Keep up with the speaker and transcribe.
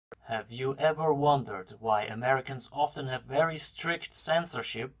Have you ever wondered why Americans often have very strict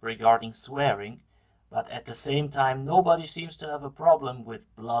censorship regarding swearing, but at the same time nobody seems to have a problem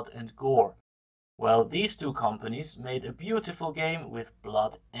with blood and gore? Well, these two companies made a beautiful game with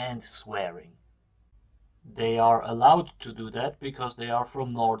blood and swearing. They are allowed to do that because they are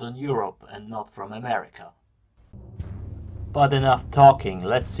from Northern Europe and not from America. But enough talking,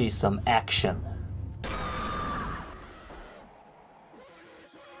 let's see some action.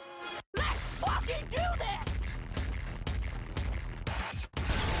 Let's fucking do this!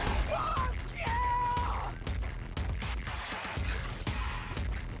 Fuck yeah!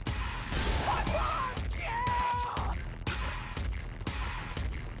 Fuck yeah!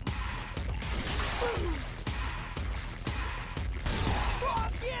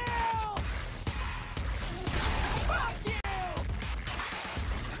 Fuck you! Fuck you!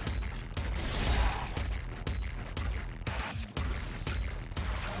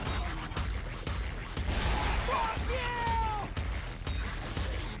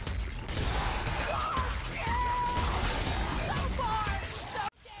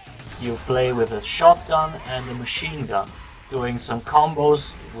 You play with a shotgun and a machine gun. Doing some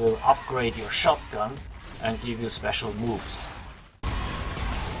combos will upgrade your shotgun and give you special moves.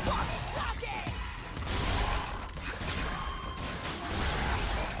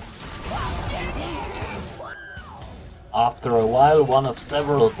 After a while, one of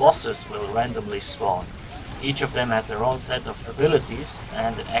several bosses will randomly spawn. Each of them has their own set of abilities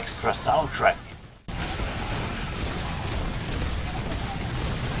and an extra soundtrack.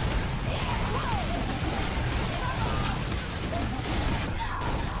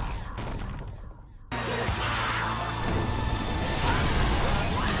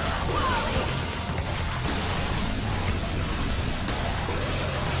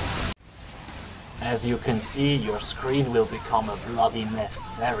 As you can see, your screen will become a bloody mess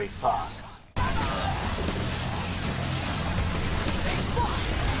very fast.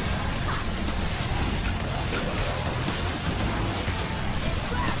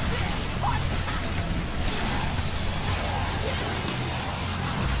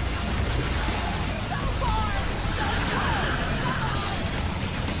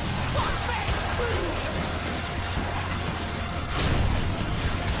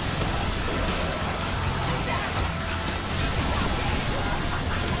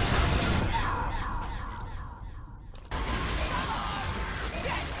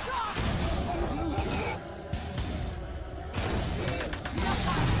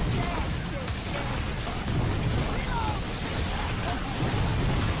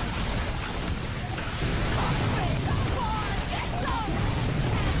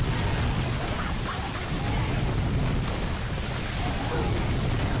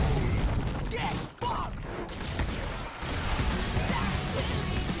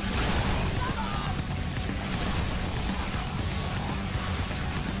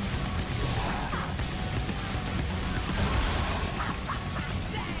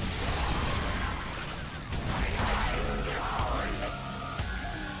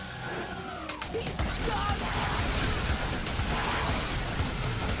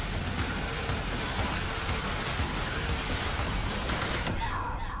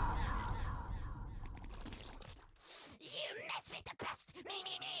 With the best, me,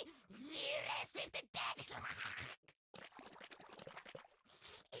 you rest with the dead.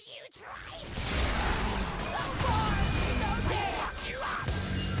 You try.